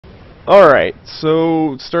Alright,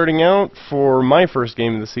 so starting out for my first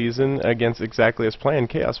game of the season against exactly as planned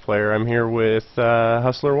Chaos Player, I'm here with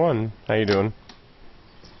Hustler1. How you doing?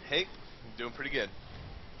 Hey, doing pretty good.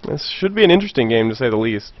 This should be an interesting game to say the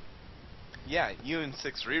least. Yeah, you and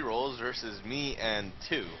 6 rerolls versus me and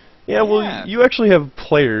 2. Yeah, well, you actually have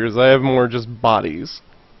players. I have more just bodies.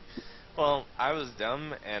 Well, I was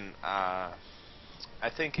dumb, and I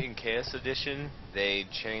think in Chaos Edition they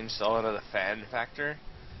changed all of the fan factor,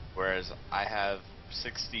 whereas I have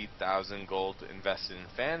 60,000 gold invested in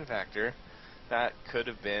fan factor. That could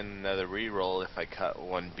have been another reroll if I cut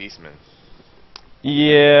one beastman.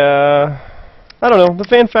 Yeah, I don't know. The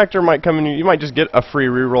fan factor might come in. You might just get a free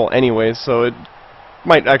reroll anyway, so it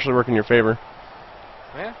might actually work in your favor.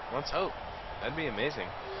 Yeah, let's hope. That'd be amazing.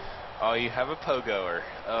 Oh, you have a pogoer.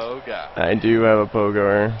 Oh god. I do have a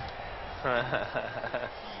pogoer.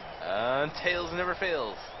 Tails never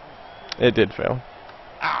fails. It did fail.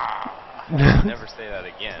 Ah! Never say that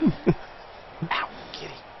again. Ow,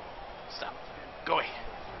 kitty. Stop. Go away.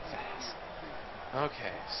 Fast.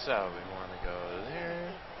 Okay, so we want to go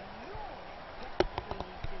there.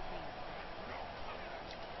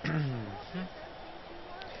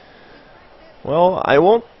 Well,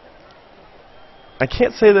 I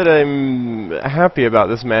can't say that I'm happy about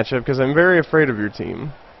this matchup because I'm very afraid of your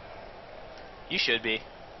team. You should be.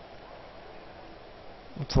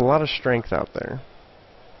 It's a lot of strength out there.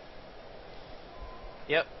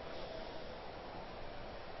 Yep.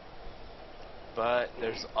 But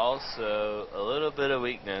there's also a little bit of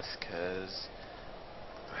weakness because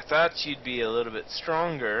I thought you'd be a little bit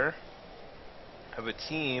stronger of a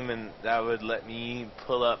team, and that would let me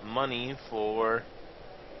pull up money for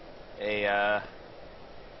a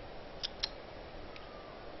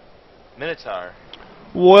Minotaur.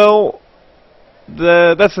 Well,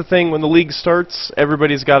 that's the thing. When the league starts,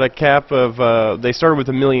 everybody's got a cap of. They start with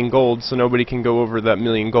 1,000,000 gold, so nobody can go over that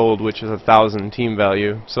 1,000,000 gold, which is 1,000 team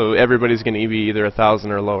value. So everybody's going to be either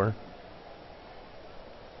 1,000 or lower.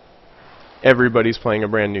 Everybody's playing a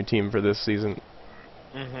brand new team for this season.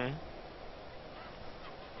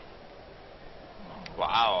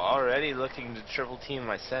 Wow, already looking to triple team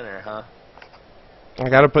my center, huh? I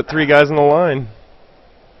got to put 3 guys on the line.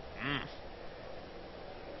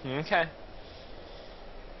 Okay.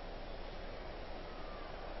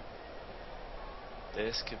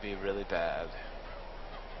 This could be really bad.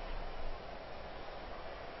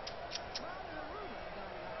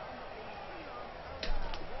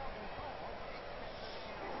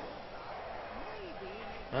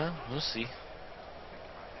 Well, we'll see.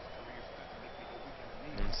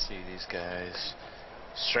 Let's see these guys.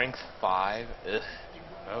 Strength 5. Ugh.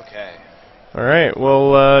 Okay. Alright,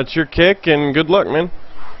 well, it's your kick, and good luck, man.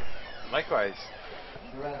 Likewise.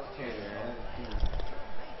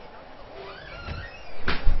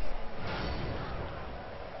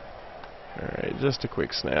 Alright, just a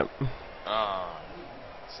quick snap.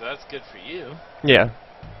 So that's good for you. Yeah.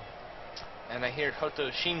 And I hear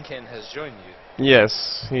Hoto Shinken has joined you.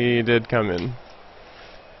 Yes, he did come in.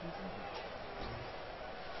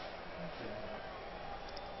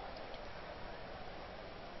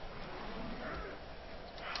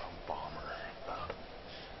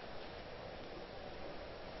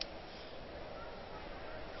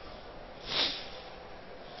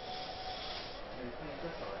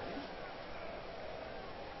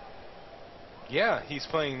 Yeah, he's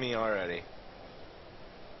playing me already.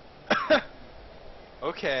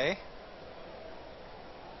 Okay.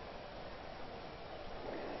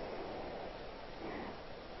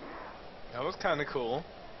 That was kind of cool.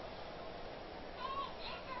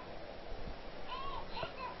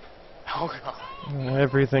 Oh god.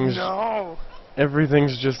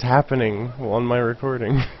 Everything's just happening on my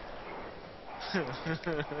recording.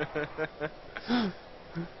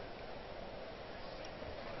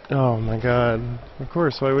 Oh my god. Of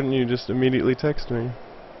course, why wouldn't you just immediately text me?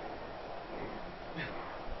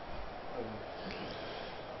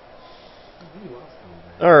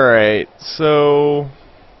 Alright, so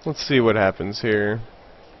let's see what happens here.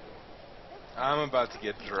 I'm about to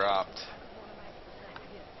get dropped.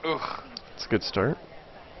 Ugh. It's a good start.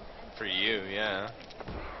 For you, yeah.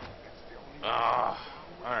 Ah,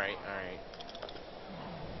 alright, alright.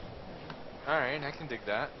 Alright, I can dig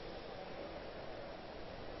that.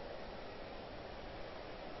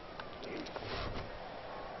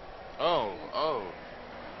 Oh, oh.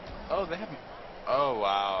 Oh, they have... Oh,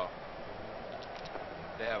 wow.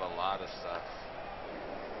 They have a lot of stuff.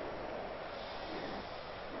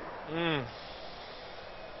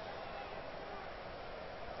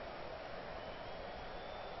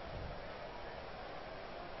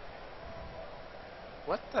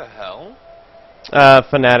 What the hell?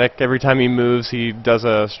 Fanatic. Every time he moves, he does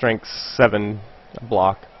a strength 7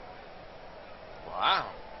 block.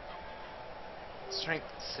 Wow. Strength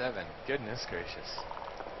 7. Goodness gracious.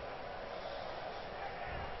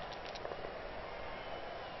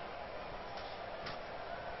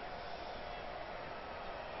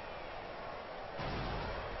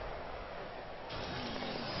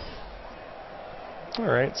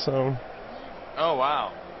 Alright, so... Oh,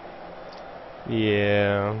 wow.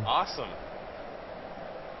 Yeah... Awesome.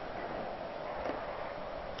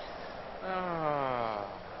 Ah.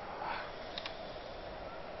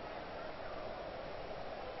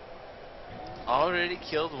 Already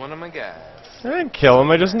killed one of my guys. I didn't kill him,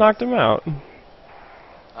 I just knocked him out.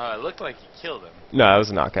 Oh, it looked like you killed him. No, that was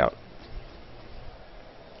a knockout.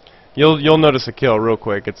 You'll notice a kill real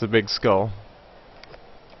quick. It's a big skull.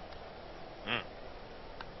 Mm.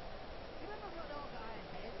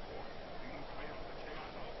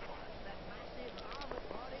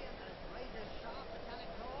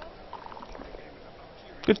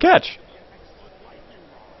 Good catch.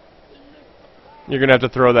 You're gonna have to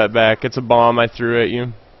throw that back. It's a bomb I threw at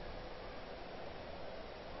you.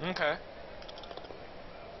 Okay.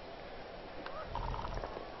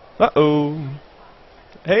 Uh-oh.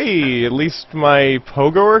 Hey, at least my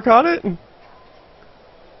pogoer caught it?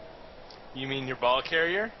 You mean your ball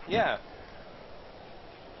carrier? Yeah.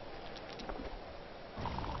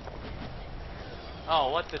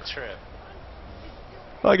 Oh, what the trip.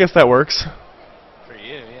 Well, I guess that works. For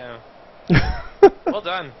you, yeah. Well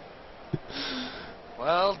done.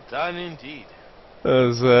 Well done indeed.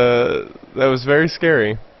 That was very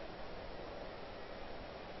scary.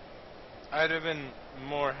 I'd have been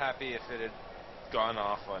more happy if it had gone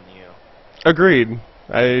off on you. Agreed.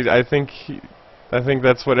 I think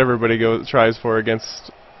that's what everybody tries for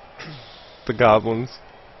against the goblins.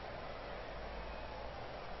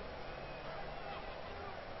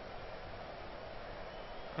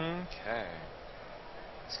 Okay.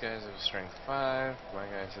 These guys have a strength 5, my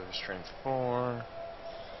guys have a strength 4.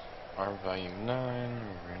 Arm value 9,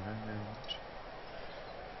 range.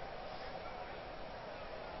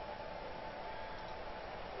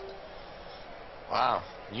 Wow,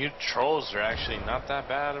 you trolls are actually not that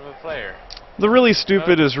bad of a player. The really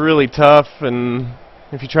stupid is really tough, and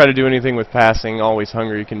if you try to do anything with passing, always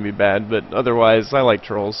hungry can be bad, but otherwise, I like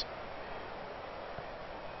trolls.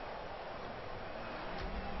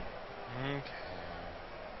 Okay.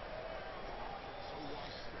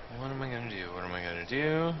 What am I gonna do? What am I gonna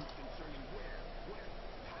do?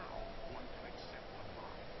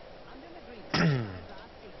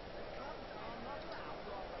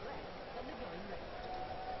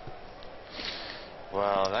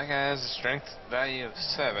 Well, that guy has a strength value of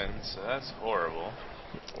 7, so that's horrible.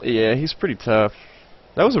 Yeah, he's pretty tough.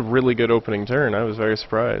 That was a really good opening turn. I was very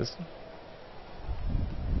surprised.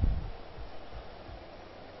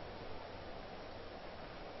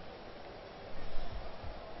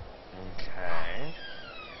 Okay.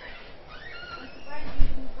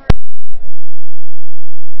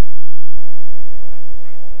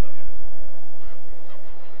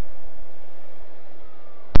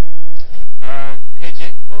 Hey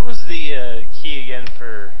Jake, what was the key again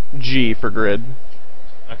for... G for grid.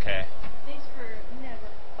 Okay. Thanks for never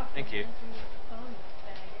fucking Thank you. answering your phone,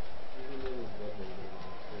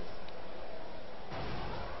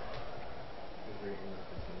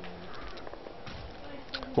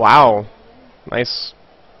 faggot. Wow. Nice.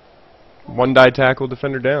 One die tackle,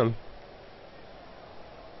 defender down.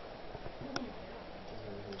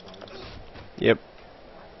 Yep.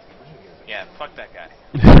 Yeah, fuck that guy.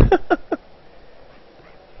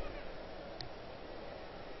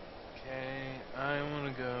 Okay, I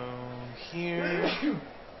wanna go here.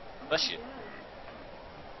 Bless you. Would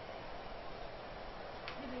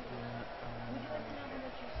you like to know how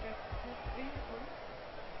much your strength is? Are you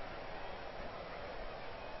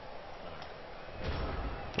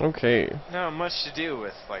recording? Okay. Not much to do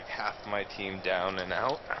with like half my team down and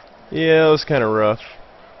out. Yeah, it was kind of rough.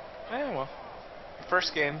 Yeah, well.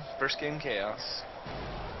 First game chaos.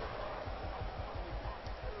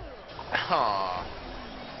 Aww.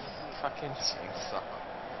 Fucking chainsaw.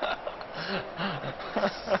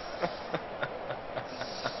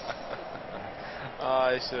 Oh,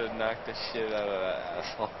 I should have knocked the shit out of that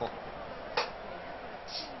asshole.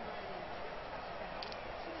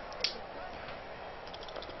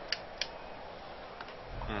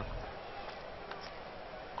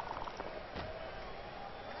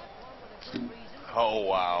 Oh,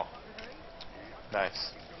 wow.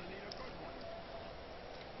 Nice.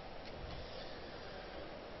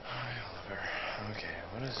 Okay,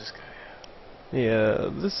 what does this guy have? Yeah,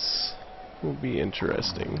 this will be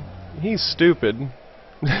interesting. He's stupid.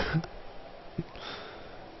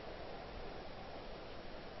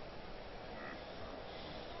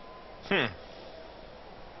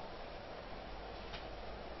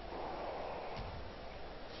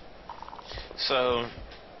 So,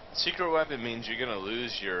 secret weapon means you're gonna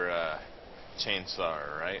lose your chainsaw,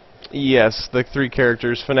 right? Yes, the 3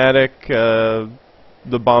 characters: Fanatic, the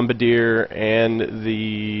Bombardier, and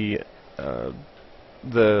the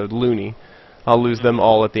Looney. I'll lose them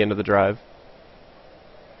all at the end of the drive.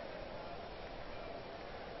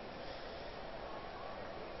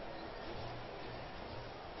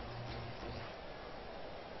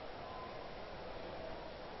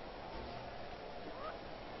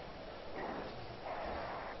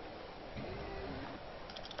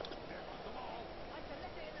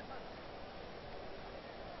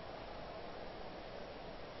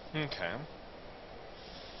 Okay.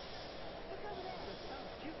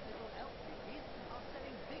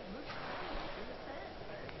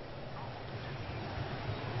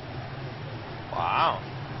 Wow.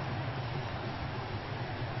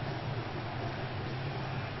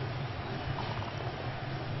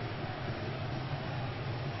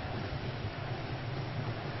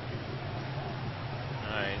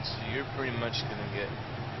 Alright, so you're pretty much gonna get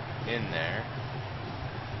in there.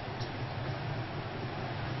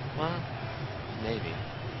 Well, maybe.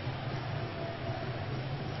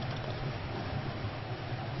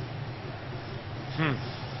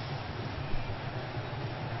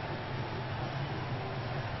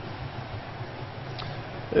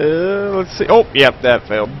 Let's see. Oh, yep, that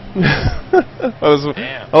failed. Damn.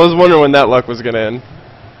 I was wondering when that luck was gonna end.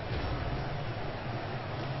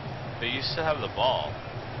 But you still have the ball.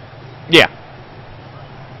 Yeah.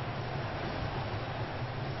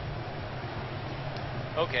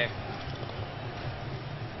 Okay.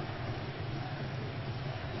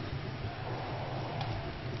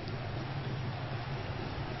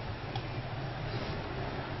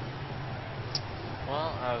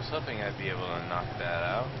 Well, I was hoping I'd be able to knock that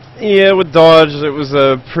out. Yeah, with dodge, it was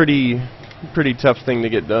a pretty tough thing to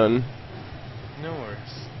get done. No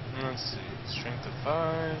worries. Let's see. Strength of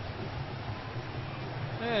 5.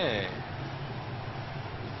 Hey.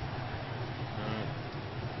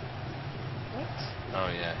 What? Oh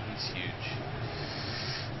yeah, he's huge.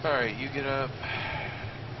 Alright, you get up.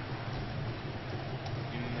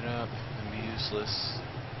 You get up and be useless.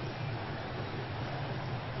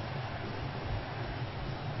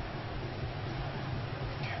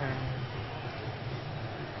 Okay.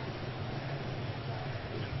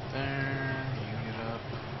 There, you get up.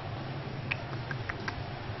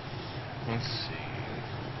 Let's see.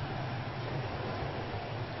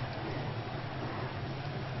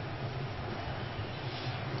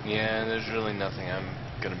 Yeah, there's really nothing I'm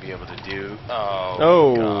gonna be able to do.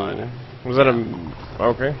 Oh, God. Was that a...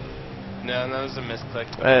 Okay. No, that was a misclick.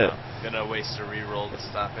 But I'm gonna waste a reroll to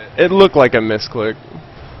stop it. It looked like a misclick.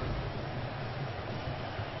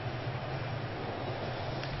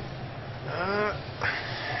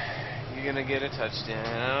 You're gonna get a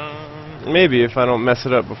touchdown. Maybe if I don't mess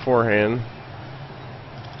it up beforehand.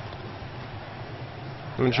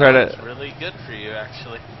 I'm gonna try That's to... really good for you,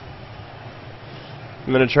 actually.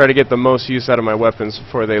 I'm gonna try to get the most use out of my weapons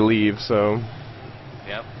before they leave, so...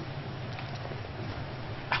 Yep.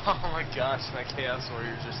 Oh my gosh, my Chaos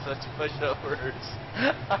Warriors are such pushovers.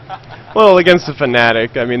 Well, against the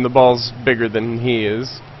Fanatic, I mean, the ball's bigger than he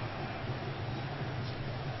is.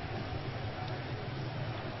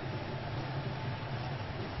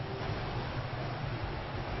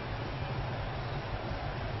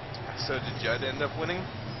 So did Judd end up winning?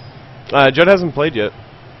 Judd hasn't played yet.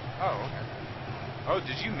 Oh, okay. Oh,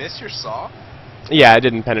 did you miss your saw? Yeah, I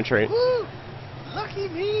didn't penetrate. Woo! Lucky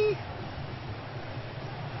me!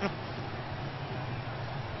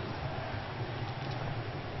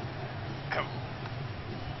 Ow.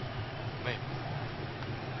 Wait.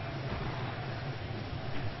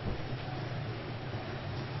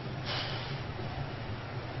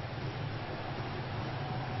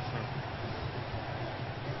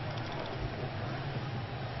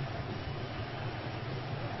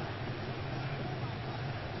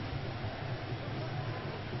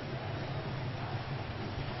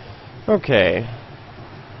 Okay.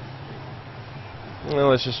 Well,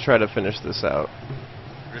 let's just try to finish this out.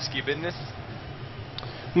 Risky business?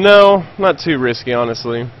 No, not too risky,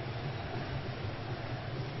 honestly.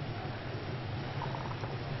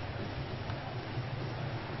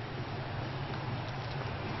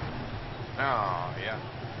 Oh, yeah.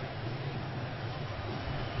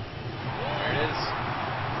 There it is.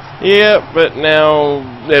 Yeah, but now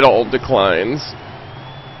it all declines.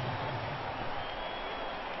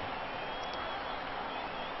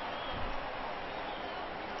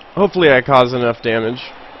 Hopefully I cause enough damage.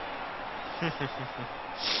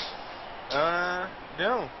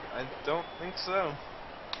 No, I don't think so.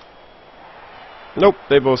 Nope,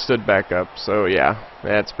 they both stood back up, so yeah,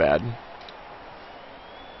 that's bad.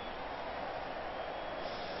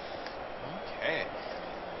 Okay.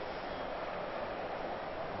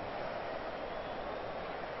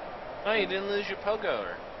 Oh, you didn't lose your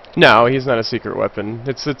pogo. No, he's not a secret weapon.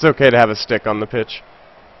 It's okay to have a stick on the pitch.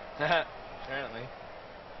 Apparently.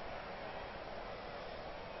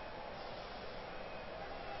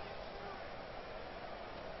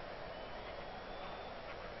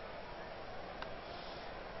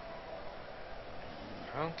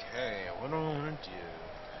 Okay, what do I want to do?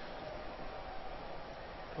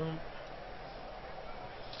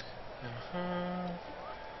 Uh-huh.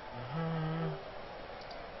 Uh-huh.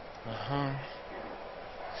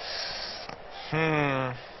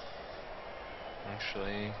 Uh-huh.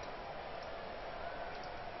 Actually...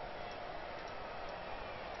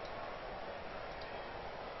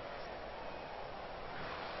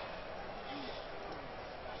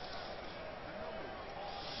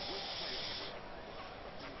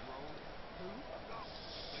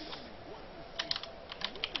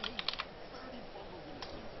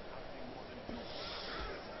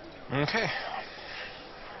 Okay.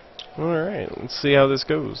 Alright, let's see how this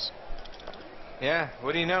goes. Yeah,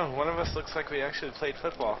 what do you know? One of us looks like we actually played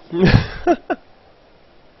football.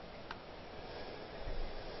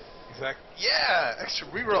 Exactly. Yeah, extra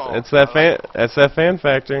reroll. That's that fan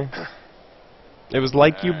factor. It was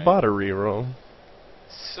like you Alright. bought a reroll.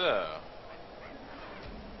 So.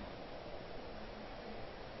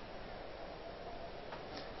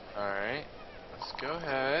 Alright, let's go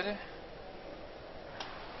ahead.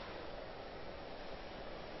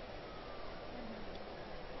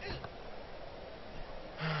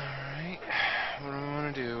 Alright, what do we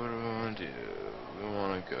want to do? What do we want to do? We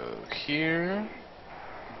want to go here.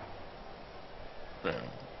 No.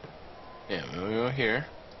 Yeah, we'll go here.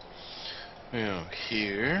 We'll go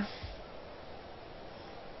here.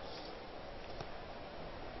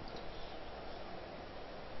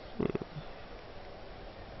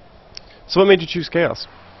 So what made you choose Chaos?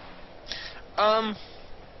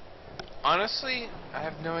 Honestly, I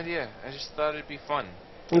have no idea. I just thought it'd be fun.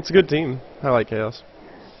 It's a good team. I like Chaos.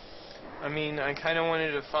 I mean, I kind of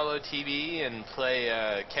wanted to follow TB and play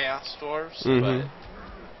Chaos Dwarves, Mhm.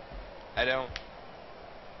 but I don't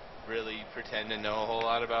really pretend to know a whole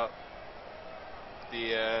lot about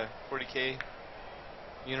the 40k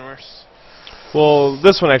universe. Well,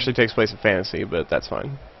 this one actually takes place in fantasy, but that's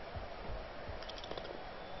fine.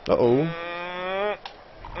 Uh-oh.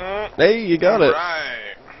 Hey, you got it.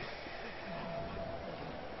 Right.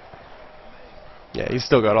 Yeah, he's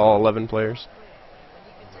still got all 11 players.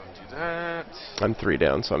 Don't do that. I'm 3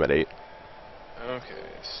 down, so I'm at 8. Okay,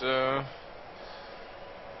 so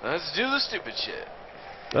let's do the stupid shit.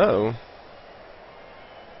 Uh-oh.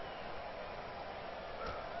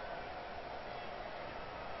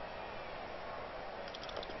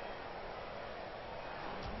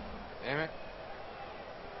 Damn it.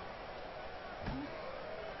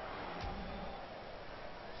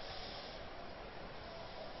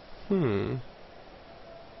 Hmm.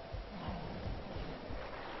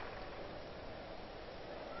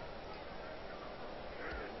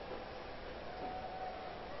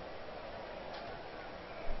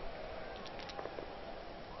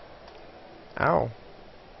 Ow.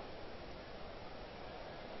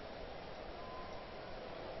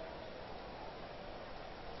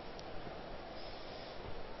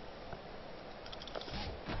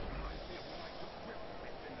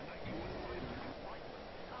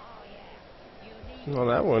 Well,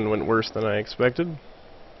 that one went worse than I expected.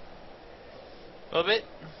 A little bit.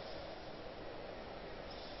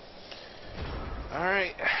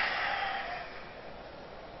 Alright.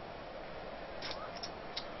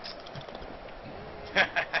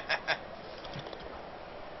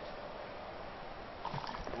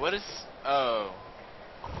 What is... Oh.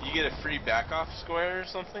 You get a free back-off square or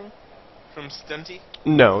something? From Stunty?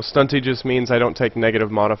 No, Stunty just means I don't take negative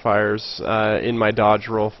modifiers in my dodge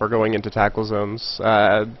roll for going into tackle zones.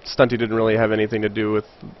 Stunty didn't really have anything to do with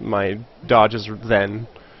my dodges then.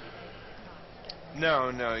 No,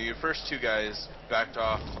 your first two guys backed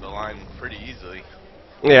off the line pretty easily.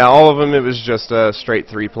 Yeah, all of them, it was just a straight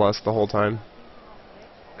 3+ the whole time.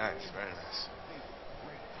 Nice, very nice.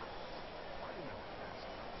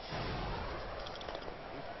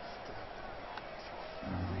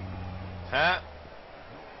 Huh?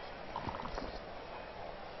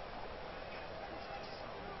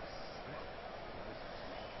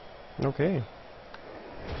 Okay.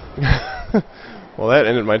 Well, that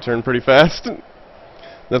ended my turn pretty fast.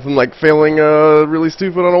 Nothing like failing really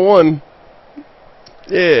stupid on a 1.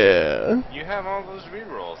 Yeah. You have all those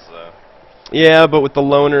rerolls though. Yeah, but with the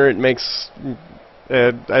loner, it makes...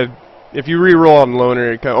 if you re-roll on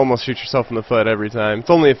loner, it can almost shoot yourself in the foot every time. It's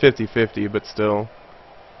only a 50-50, but still.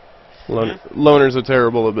 Loner's a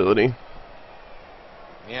terrible ability.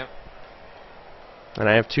 Yep. And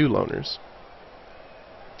I have 2 loners.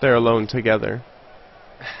 They're alone together.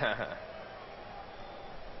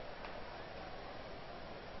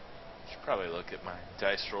 Should probably look at my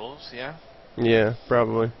dice rolls, yeah? Yeah,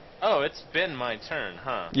 probably. Oh, it's been my turn,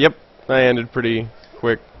 huh? Yep, I ended pretty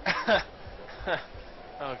quick.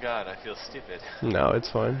 Oh god, I feel stupid. No,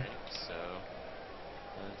 it's fine. Alright, so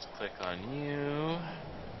let's click on you.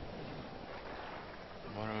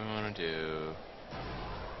 What do we want to do?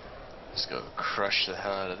 Let's go crush the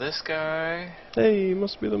hell out of this guy. Hey,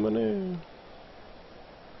 must be the money.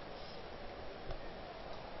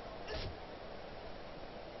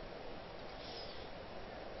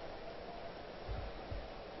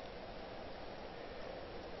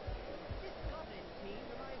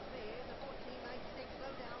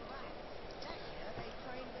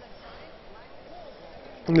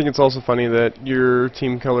 I think it's also funny that your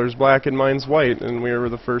team color's black and mine's white, and we were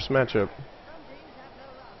the first matchup.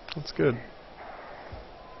 That's good.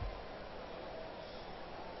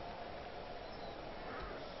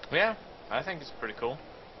 Yeah, I think it's pretty cool.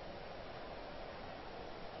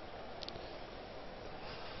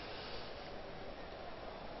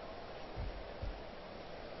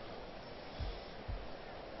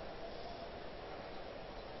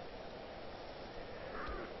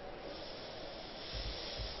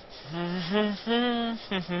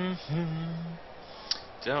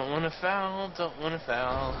 Don't wanna foul, don't wanna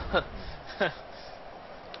foul.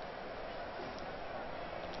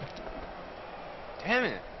 Damn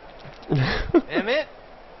it. Damn it.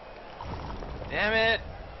 Damn it.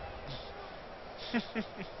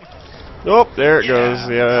 Oh, there it goes.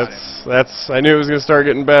 Yeah, Yeah, that's. I knew it was gonna start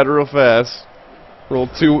getting bad real fast. Rolled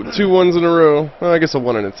two 1s in a row. Well, I guess a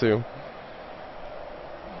 1 and a 2. Alright,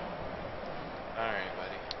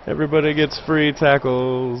 buddy. Everybody gets free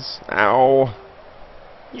tackles. Ow.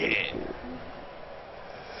 Yeah.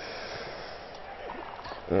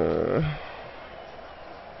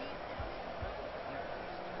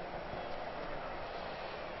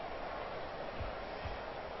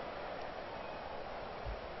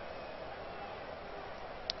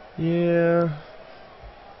 Yeah.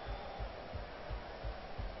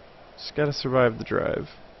 Just gotta survive the drive.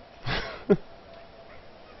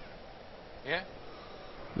 Yeah?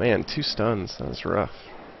 Man, 2 stuns. That was rough.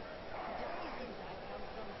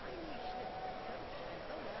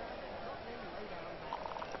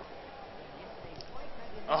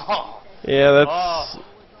 Oh. Yeah, that's. Oh.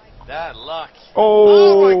 That luck.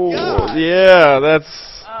 Oh, Oh my God. Yeah,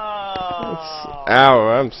 that's. Oh. Ow,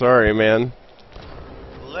 I'm sorry, man.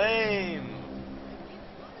 Lame.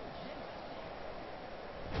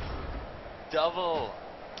 Double.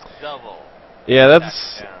 Yeah,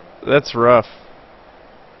 that's rough.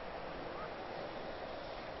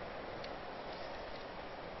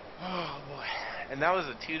 Oh boy. And that was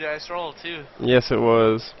a 2 dice roll too. Yes, it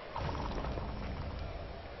was.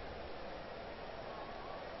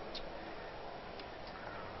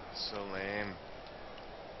 So lame.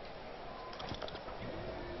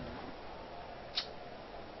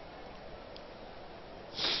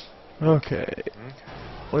 Okay. Okay.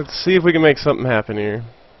 Let's see if we can make something happen here.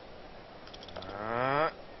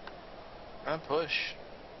 Push.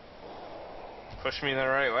 Push me the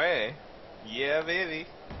right way. Yeah, baby.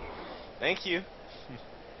 Thank you.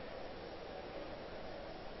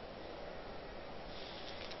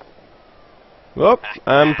 Well,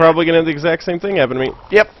 I'm probably gonna have the exact same thing happen to me.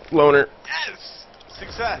 Yep, loner. Yes!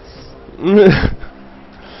 Success!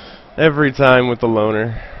 Every time with the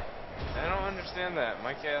loner. I don't understand that.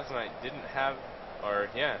 My Chaos Knight didn't have,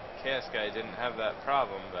 Chaos Guy didn't have that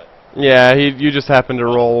problem, but... Yeah, you just happened to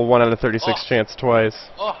roll 1 out of 36 chance twice.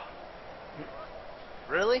 Oh!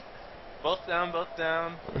 Really? Both down,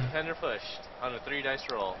 Defender pushed on a 3 dice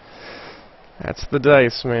roll. That's the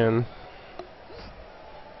dice, man.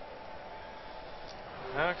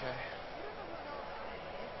 Okay.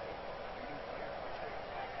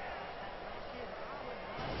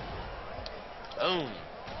 Boom.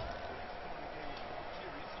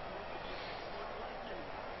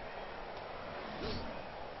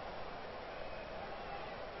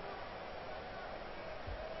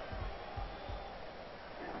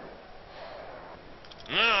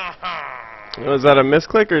 Was that a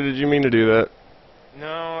misclick, or did you mean to do that?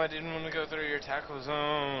 No, I didn't want to go through your tackle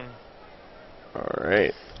zone.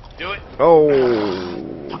 Alright. Do it.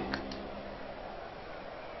 Oh.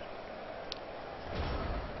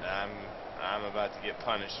 about to get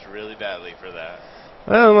punished really badly for that.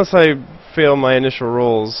 Well, unless I fail my initial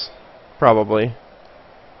rolls, probably.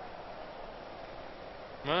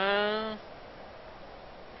 Well,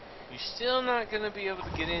 you're still not going to be able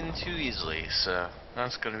to get in too easily, so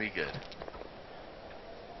that's going to be good.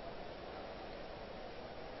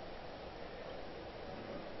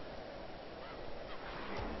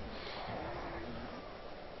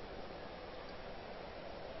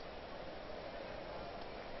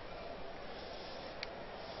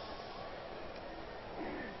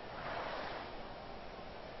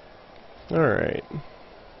 Alright.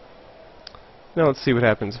 Now let's see what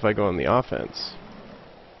happens if I go on the offense.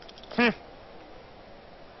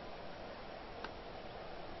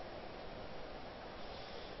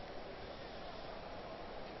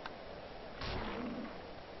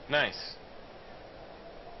 Nice.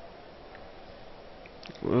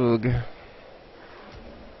 Ugh.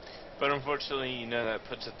 But unfortunately, you know that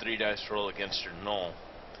puts a 3 dice roll against your null.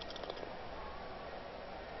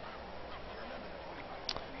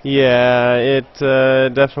 Yeah,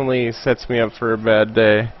 it definitely sets me up for a bad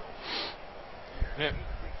day. Yep.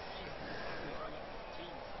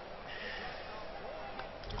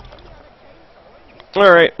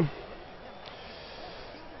 Alright.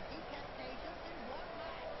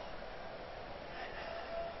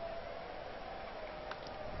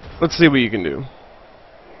 Let's see what you can do.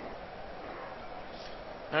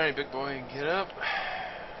 Alright, big boy, get up.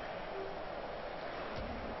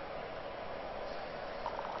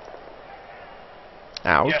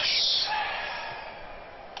 Ouch. Yes.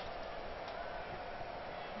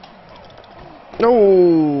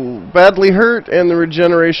 No, badly hurt, and the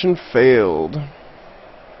regeneration failed.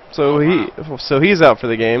 So he's out for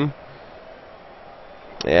the game.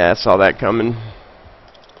 Yeah, I saw that coming.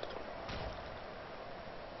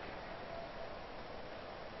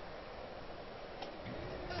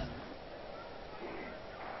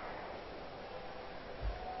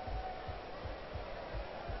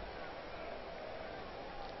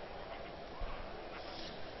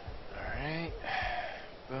 Alright.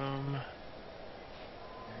 Boom.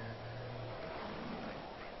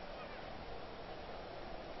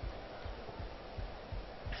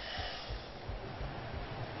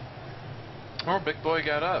 Oh, big boy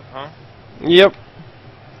got up, huh? Yep.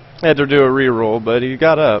 Had to do a reroll, but he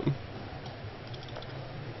got up.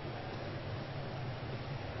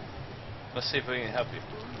 Let's see if we can help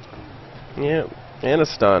you. Yep. And a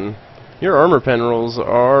stun. Your armor pen rolls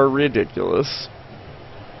are ridiculous.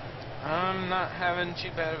 I'm not having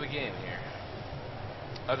too bad of a game here.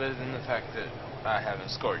 Other than the fact that I haven't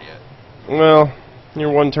scored yet. Well,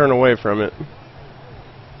 you're one turn away from it.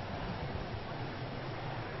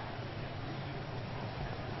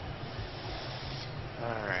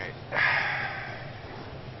 Alright.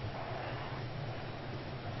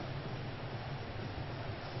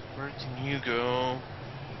 Where can you go?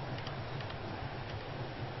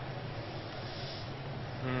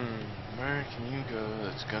 Where can you go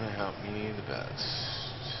that's gonna help me the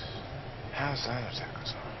best? How's that attack on?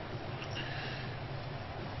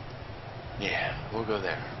 Yeah, we'll go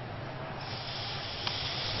there.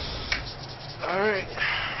 Alright.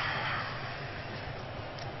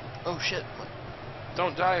 Oh shit.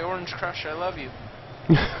 Don't die, Orange Crush, I love you.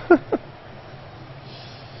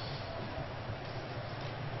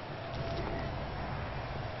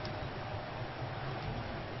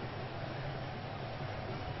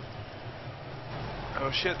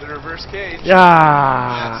 Oh shit, the reverse cage.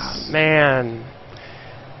 Ah, Yes. man.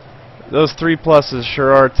 Those 3 pluses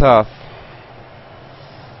sure are tough.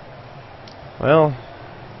 Well,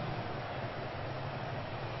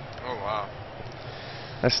 Oh wow.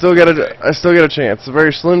 I still get a chance. A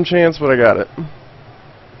very slim chance, but I got it.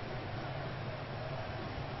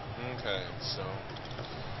 Okay, so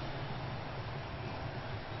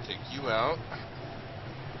take you out.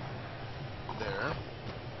 There.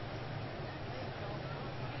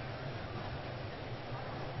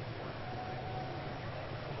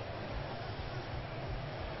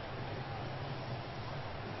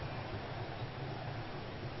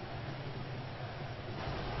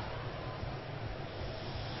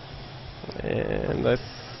 And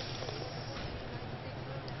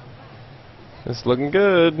it's looking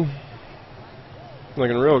good.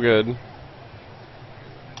 Looking real good.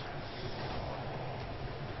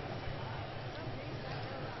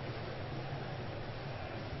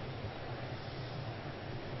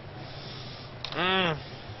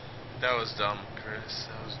 That was dumb, Chris.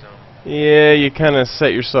 That was dumb. Yeah, you kind of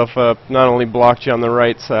set yourself up. Not only blocked you on the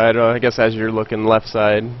right side, I guess as you're looking left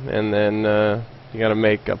side, and then you got to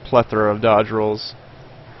make a plethora of dodge rolls.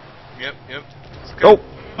 Yep. Oh,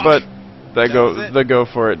 but That was it? The go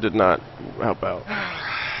for it did not help out.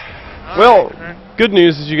 Alright, Well, good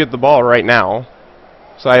news is you get the ball right now.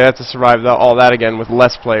 So I have to survive all that again with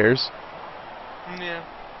less players. yeah.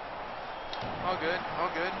 All good, all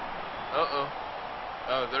good. Uh-oh.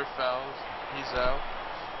 Oh, they're fouls. He's out.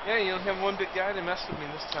 Yeah, you only have one big guy to mess with me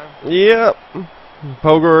this time. Yep.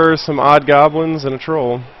 Pogar, some odd goblins, and a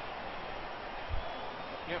troll.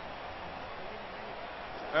 Yep.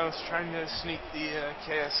 I was trying to sneak the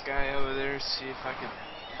chaos guy over there, see if I could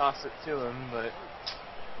toss it to him, but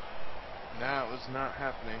that was not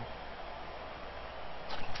happening.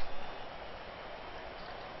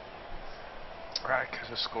 I could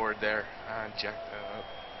have scored there. I jacked that up.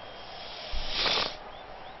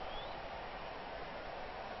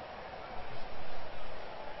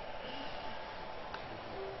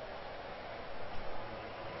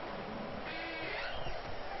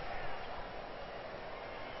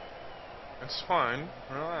 It's fine.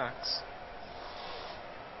 Relax.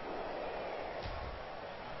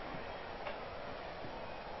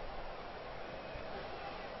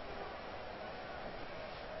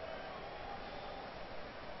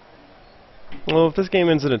 Well, if this game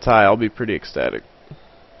ends in a tie, I'll be pretty ecstatic.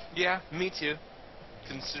 Yeah, me too.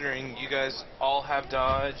 Considering you guys all have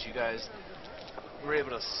dodge, you guys were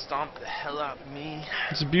able to stomp the hell out of me.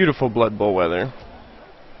 It's beautiful Blood Bowl weather.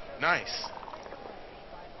 Nice.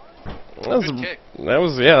 That was Good kick. that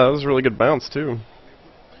was a really good bounce too.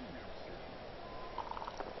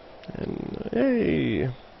 And hey,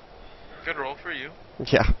 Good roll for you.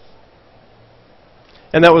 yeah.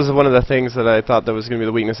 And that was one of the things that I thought that was going to be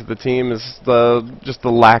the weakness of the team is just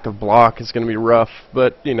the lack of block is going to be rough.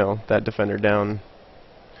 But you know that defender down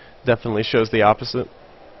definitely shows the opposite.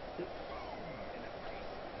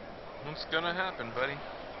 What's gonna happen, buddy?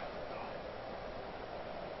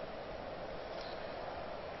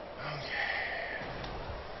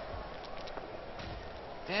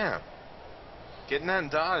 Damn. Getting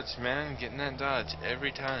that dodge, man. Getting that dodge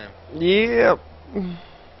every time. Yep.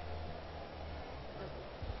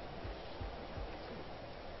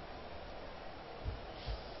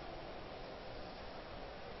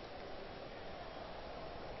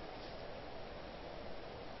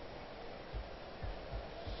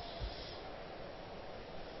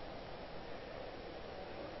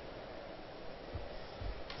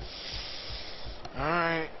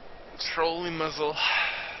 Alright. Trolly muzzle.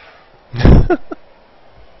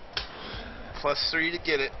 +3 to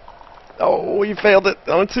get it. Oh, you failed it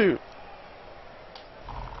on 2.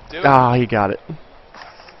 Do it. Ah, he got it.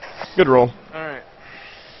 Good roll. Alright.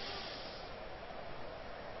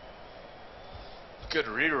 Good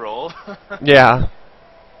reroll. Yeah.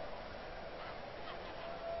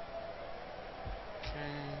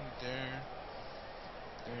 Okay, there.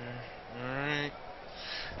 Alright.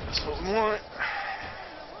 That's what we want.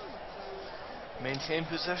 Maintain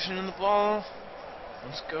possession of the ball.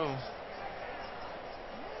 Let's go.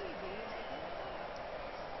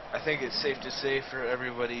 I think it's safe to say for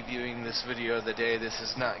everybody viewing this video of the day, this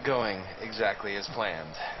is not going exactly as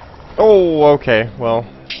planned. Oh, okay. Well,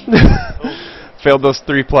 failed those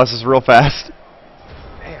 3 pluses real fast.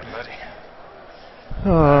 Damn, buddy.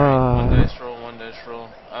 Ah. One dice roll.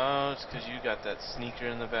 Oh, it's because you got that sneaker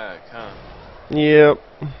in the back, huh? Yep.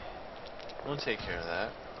 We'll take care of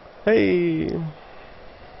that. Hey.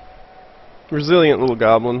 Resilient little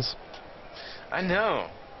goblins. I know.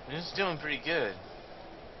 You're just doing pretty good.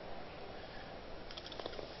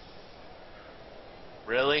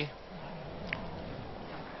 Really?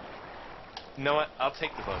 You know what? I'll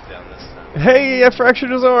take the bug down this time. Hey, I fractured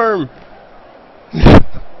his arm.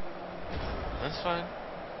 That's fine.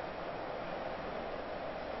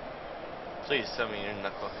 Please tell me your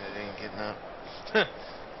knucklehead ain't getting up.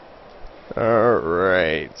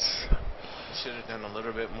 Alright. Should have done a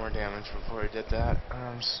little bit more damage before I did that.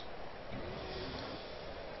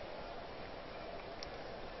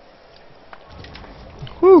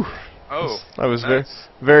 Whew. Oh, I was nice.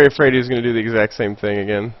 very afraid he was going to do the exact same thing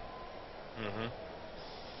again.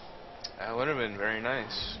 That would have been very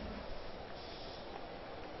nice.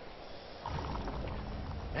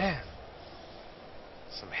 Man,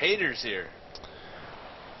 some haters here.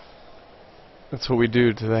 That's what we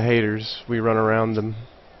do to the haters. We run around them.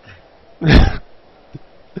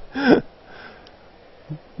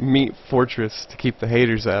 Meat Fortress to keep the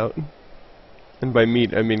haters out. And by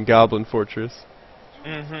meat, I mean Goblin Fortress.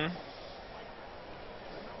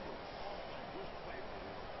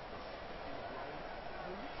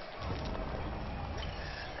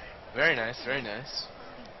 Very nice, very nice.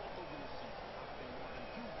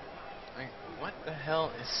 Like, what the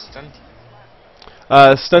hell is stunty?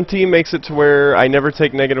 Stunty makes it to where I never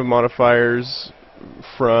take negative modifiers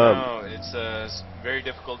from... No, it It's very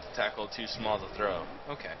difficult to tackle, too small to throw.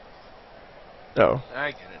 Okay. Oh.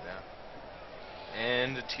 I get it now.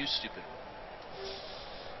 And too stupid.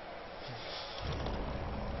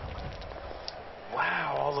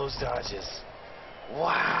 Wow, all those dodges.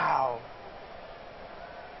 Wow.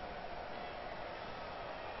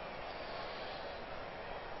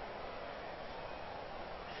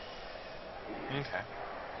 Okay.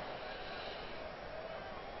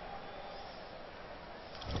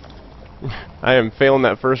 I am failing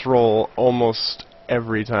that first roll almost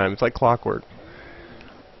every time. It's like clockwork.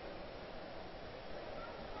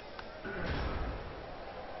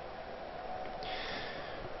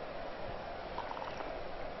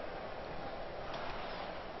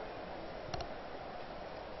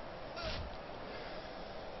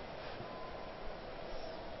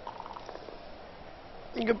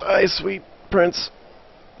 Goodbye, sweet prince.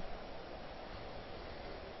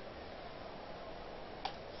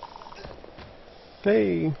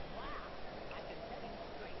 Hey.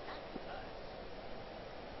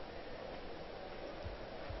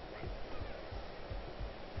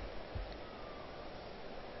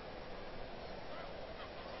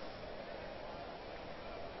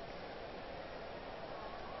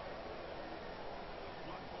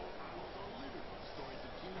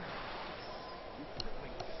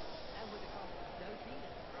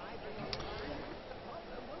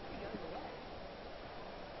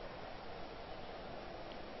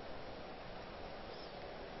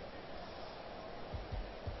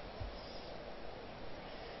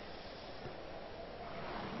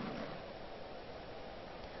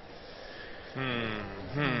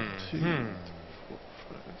 Two, 4,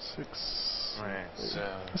 5, 6. Alright, so...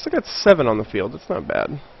 I still got 7 on the field. That's not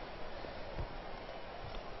bad.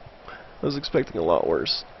 I was expecting a lot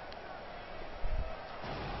worse.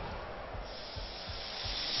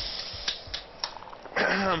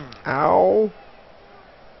 Ow.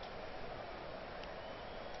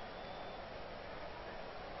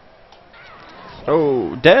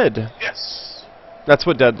 Oh, dead. Yes! That's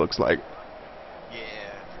what dead looks like. Yeah.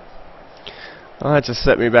 Well, that just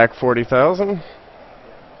set me back 40,000.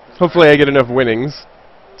 Hopefully I get enough winnings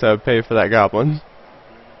to pay for that goblin.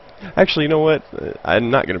 Actually, you know what?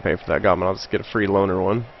 I'm not going to pay for that goblin. I'll just get a free loner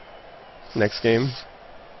one next game.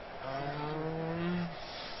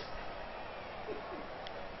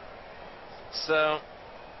 So,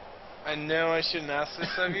 I know I shouldn't ask this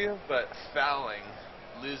of you, but fouling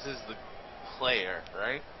loses the player,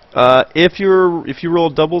 right? If you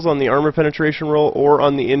roll doubles on the armor penetration roll or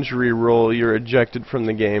on the injury roll, you're ejected from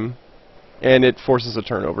the game, and it forces a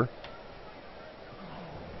turnover.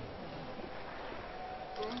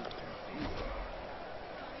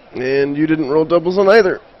 And you didn't roll doubles on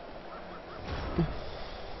either.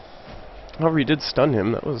 However, you did stun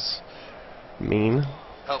him. That was mean.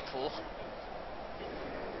 Helpful.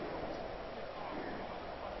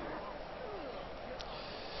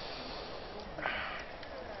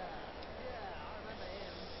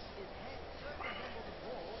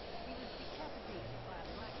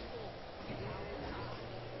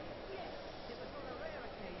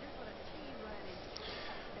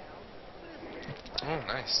 Oh,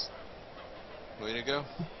 nice. Way to go.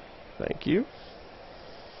 Thank you.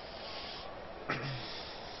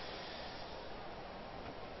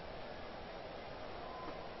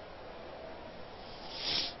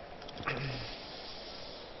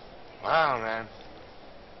 Wow, man.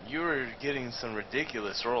 You were getting some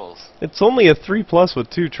ridiculous rolls. It's only a 3+ with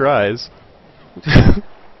 2 tries.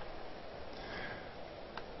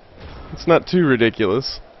 It's not too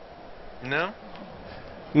ridiculous. No?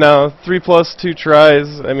 No, 3+ 2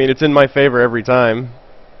 tries. I mean, it's in my favor every time.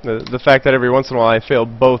 The fact that every once in a while I fail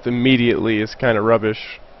both immediately is kind of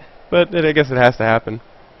rubbish, but I guess it has to happen.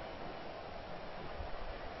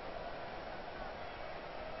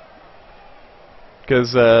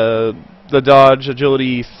 Because the dodge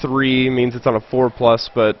agility 3 means it's on a 4+,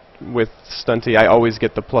 but with stunty I always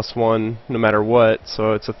get the +1 no matter what,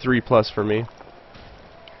 so it's a 3+ for me.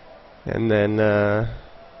 And then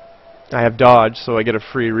I have dodge, so I get a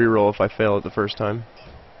free reroll if I fail it the first time.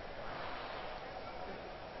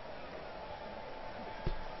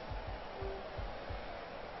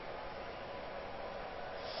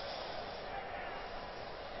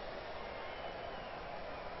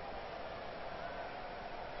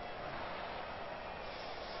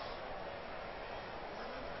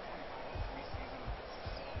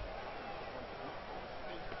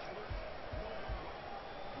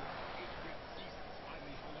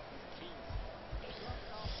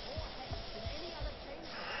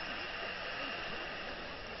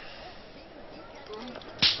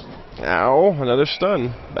 Ow, another stun.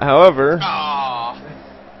 However, Aww.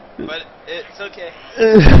 But it's okay.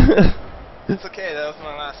 It's okay. That was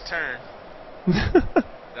my last turn.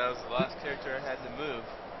 That was the last character I had to move,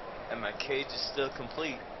 and my cage is still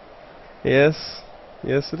complete. Yes.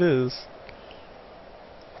 Yes, it is.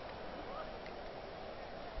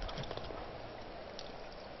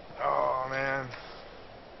 Oh man.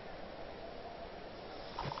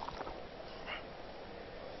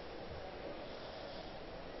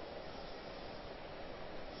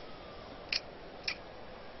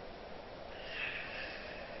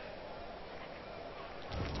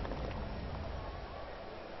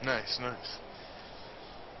 Nice, nice.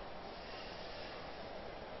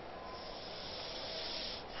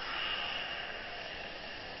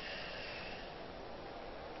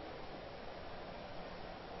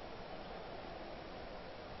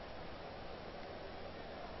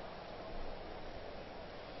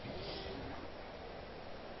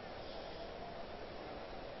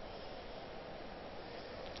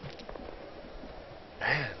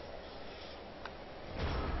 Man.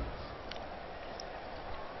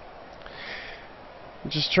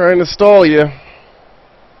 Just trying to stall you.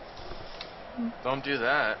 Don't do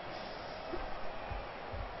that.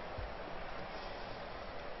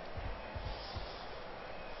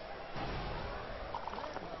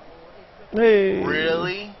 Hey.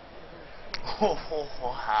 Really? Oh,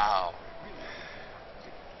 wow.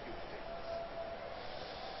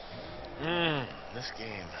 This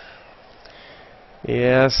game.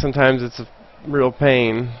 Yeah, sometimes it's a real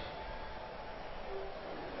pain.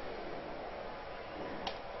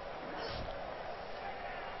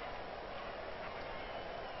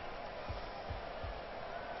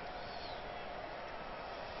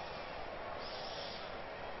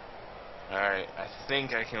 Alright, I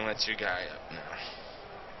think I can let your guy up now.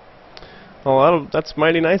 Well, that's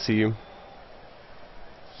mighty nice of you.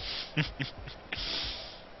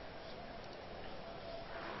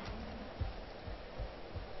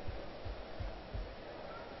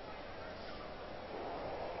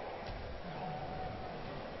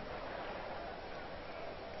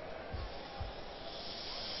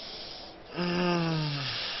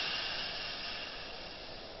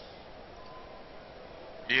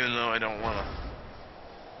 Even though I don't wanna.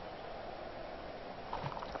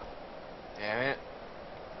 Damn it.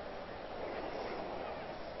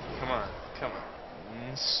 Come on, come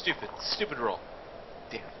on. Stupid roll.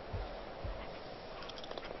 Damn.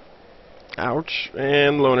 Ouch.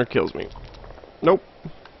 And loner kills me. Nope.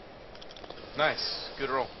 Nice, good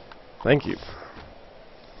roll. Thank you.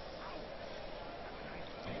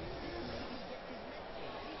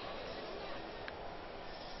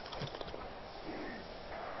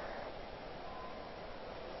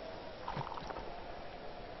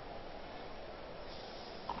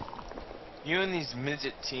 You and these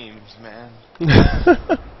midget teams, man.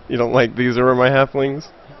 You don't like these or my halflings?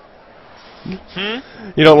 Hmm?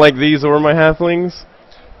 You don't like these or my halflings?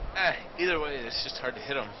 Either way, it's just hard to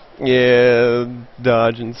hit them. Yeah,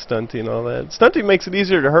 dodge and stunty and all that. Stunty makes it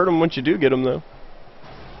easier to hurt them once you do get them, though.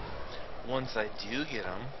 Once I do get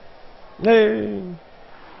them. Hey.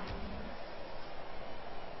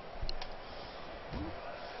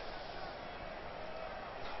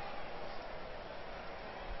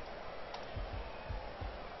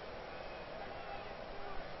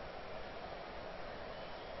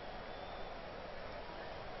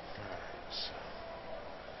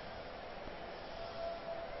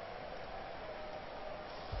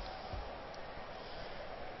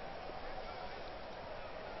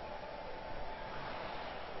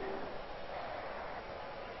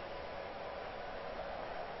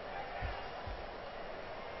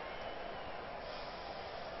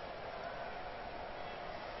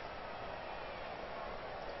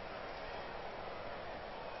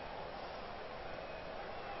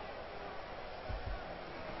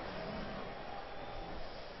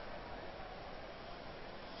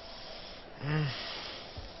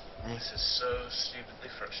 This is so stupidly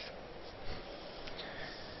frustrating.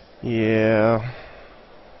 Yeah.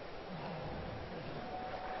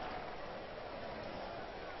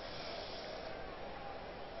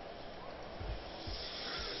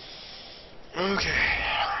 Okay.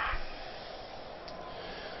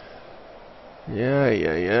 Yeah.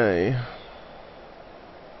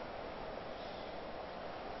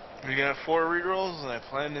 We got 4 rerolls, and I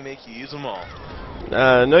plan to make you use them all.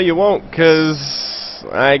 No, you won't, because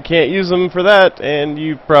I can't use them for that, and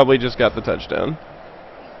you probably just got the touchdown.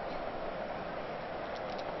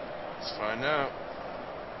 Let's find out.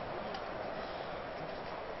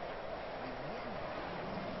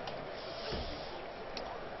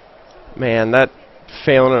 Man, that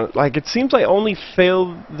failing it. Like, it seems I only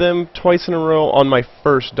failed them twice in a row on my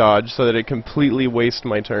first dodge, so that it completely wastes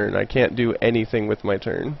my turn. I can't do anything with my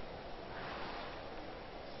turn.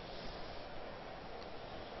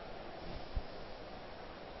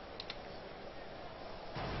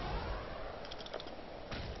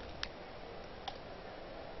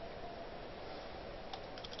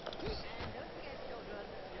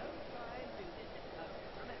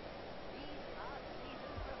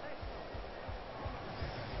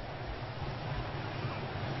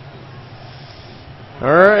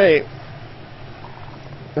 Alright.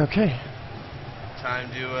 Okay. Time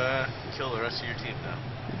to kill the rest of your team now.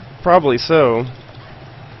 Probably so.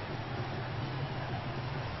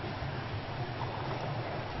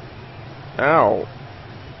 Ow.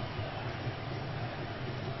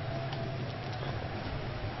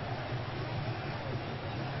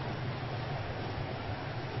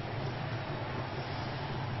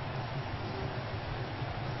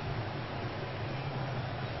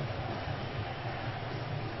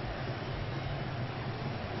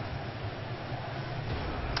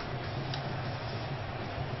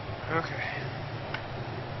 Okay.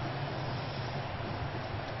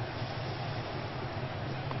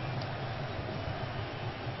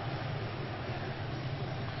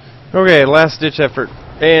 Okay, last ditch effort.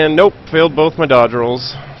 And nope, failed both my dodge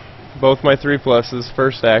rolls. Both my 3+s,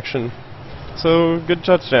 first action. So, good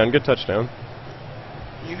touchdown, good touchdown.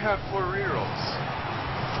 You have 4 rerolls.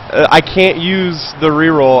 I can't use the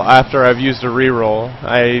reroll after I've used a reroll.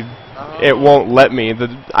 It won't let me.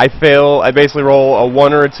 I fail, I basically roll a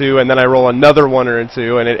 1 or a 2, and then I roll another 1 or a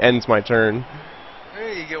 2, and it ends my turn.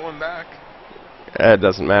 Hey, you get 1 back. It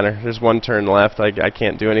doesn't matter. There's 1 turn left. I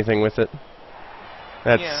can't do anything with it.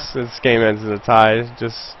 This game ends in a tie.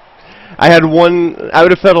 I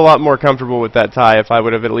would have felt a lot more comfortable with that tie if I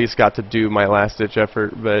would have at least got to do my last ditch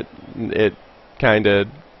effort, but it kinda,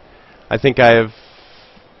 I think I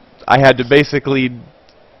had to basically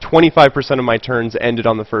 25% of my turns ended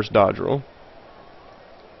on the first dodge roll.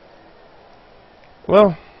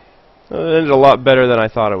 Well, it ended a lot better than I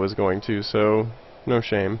thought it was going to, so no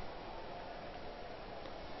shame.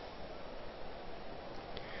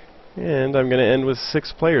 And I'm going to end with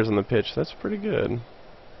 6 players on the pitch. That's pretty good.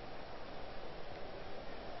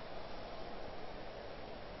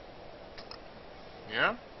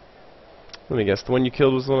 Yeah? Let me guess, the one you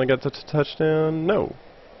killed was the one that got the touchdown? No.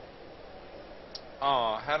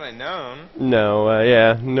 Oh, had I known. No,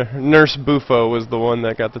 yeah, Nurse Buffo was the one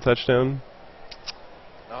that got the touchdown.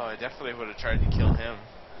 Oh, I definitely would have tried to kill him.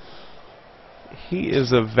 He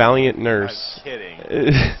is a valiant nurse. I'm kidding.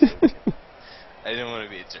 I didn't want to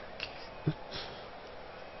be a jerk.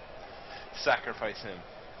 Sacrifice him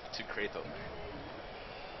to Kratos.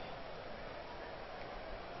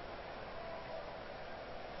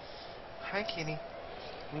 Hi, Kenny.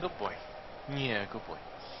 Good boy. Yeah, good boy.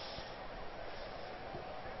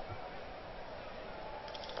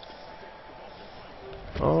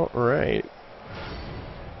 Alright.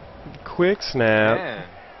 Quick snap. Man,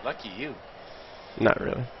 lucky you. Not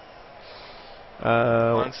really.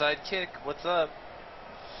 Onside kick, what's up?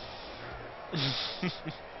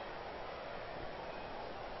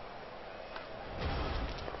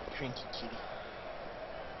 Cranky kitty.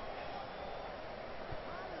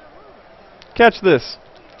 Catch this.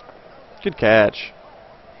 Good catch.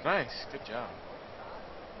 Nice, good job.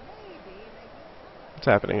 What's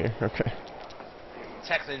happening here? Okay.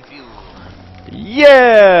 Tackling fuel.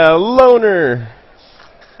 Yeah! Loner!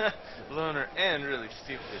 Loner and really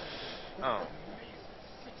stupid. Oh.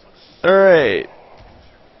 Alright.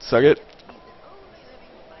 Suck it.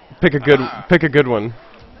 Pick a good one.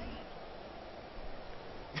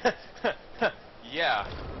 Yeah.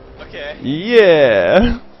 Okay.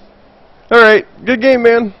 Yeah! Alright, good game,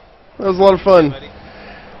 man. That was a lot of fun. Buddy.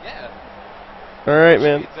 Yeah. Alright,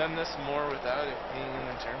 man. We've done this more without it being in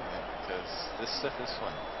the tournament, because this stuff is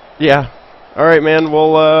fun. Yeah. Alright, man.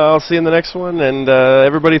 Well, I'll see you in the next one, and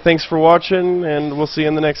everybody thanks for watching, and we'll see you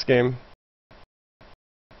in the next game.